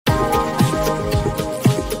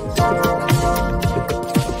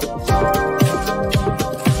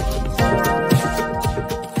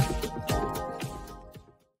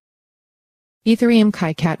Ethereum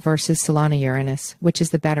KaiCat versus Solana Uranus, which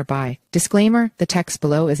is the better buy? Disclaimer, the text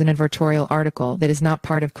below is an advertorial article that is not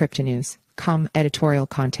part of crypto news, editorial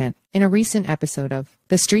content. In a recent episode of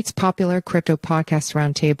TheStreet's popular crypto podcast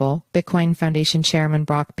Roundtable, Bitcoin Foundation Chairman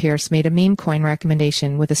Brock Pierce made a meme coin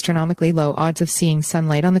recommendation with astronomically low odds of seeing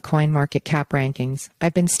sunlight on the CoinMarketCap rankings.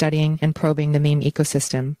 I've been studying and probing the meme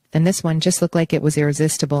ecosystem, and this one just looked like it was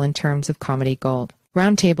irresistible in terms of comedy gold.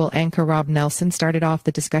 Roundtable anchor Rob Nelson started off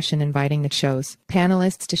the discussion inviting the show's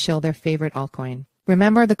panelists to shill their favorite altcoin.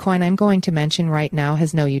 Remember, the coin I'm going to mention right now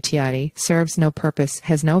has no utility, serves no purpose,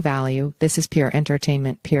 has no value. This is pure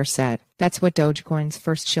entertainment, Pierce said. That's what Dogecoin's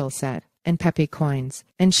first shill said. And Pepe Coins,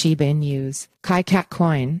 and Shiba Inu's KaiCat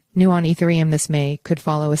coin, new on Ethereum this May, could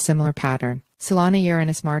follow a similar pattern. Solana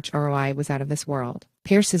Uranus March ROI was out of this world.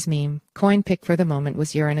 Pierce's meme coin pick for the moment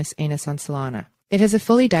was Uranus Anus on Solana. It has a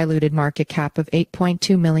fully diluted market cap of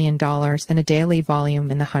 $8.2 million and a daily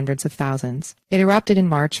volume in the hundreds of thousands. It erupted in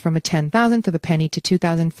March from a 10,000th of a penny to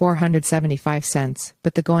 2,475 cents,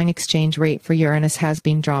 but the going exchange rate for Uranus has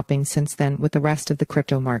been dropping since then with the rest of the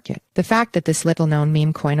crypto market. The fact that this little-known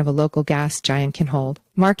meme coin of a local gas giant can hold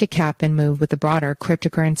market cap and move with the broader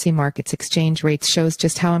cryptocurrency market's exchange rates shows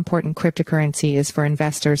just how important cryptocurrency is for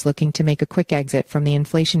investors looking to make a quick exit from the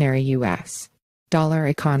inflationary U.S. dollar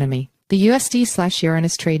economy. The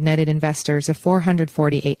USD/Uranus trade netted investors a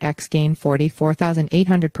 448x gain,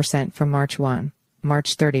 44,800% from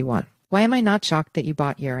March 31. Why am I not shocked that you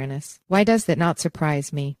bought Uranus? Why does that not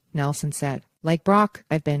surprise me? Nelson said. Like Brock,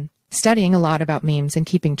 I've been studying a lot about memes and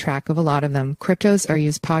keeping track of a lot of them. Cryptos are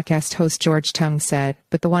used, podcast host George Tung said,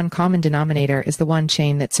 but the one common denominator is the one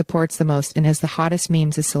chain that supports the most and has the hottest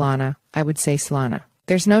memes is Solana. I would say Solana.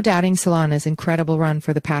 There's no doubting Solana's incredible run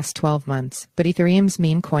for the past 12 months, but Ethereum's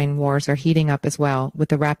meme coin wars are heating up as well with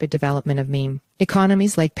the rapid development of meme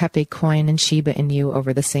economies like Pepe Coin and Shiba Inu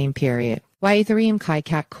over the same period. Why Ethereum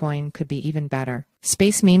KaiCat coin could be even better.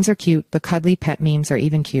 Space memes are cute, but cuddly pet memes are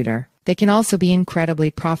even cuter. They can also be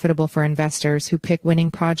incredibly profitable for investors who pick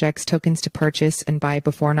winning projects tokens to purchase and buy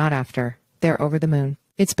before, not after. They're over the moon.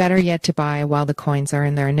 It's better yet to buy while the coins are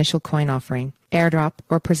in their initial coin offering, airdrop,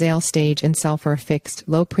 or presale stage and sell for a fixed,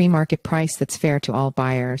 low pre-market price that's fair to all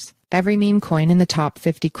buyers. Every meme coin in the top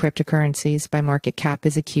 50 cryptocurrencies by market cap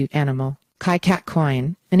is a cute animal. KaiCat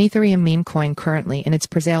coin, an Ethereum meme coin currently in its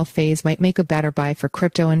presale phase, might make a better buy for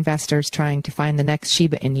crypto investors trying to find the next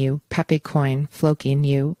Shiba Inu, Pepe Coin, Floki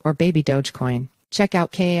Inu, or Baby Dogecoin. Check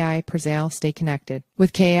out KAI presale, stay connected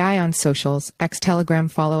with KAI on socials, X Telegram,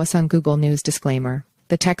 follow us on Google News. Disclaimer.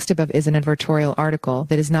 The text above is an advertorial article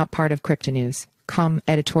that is not part of crypto news,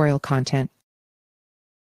 editorial content.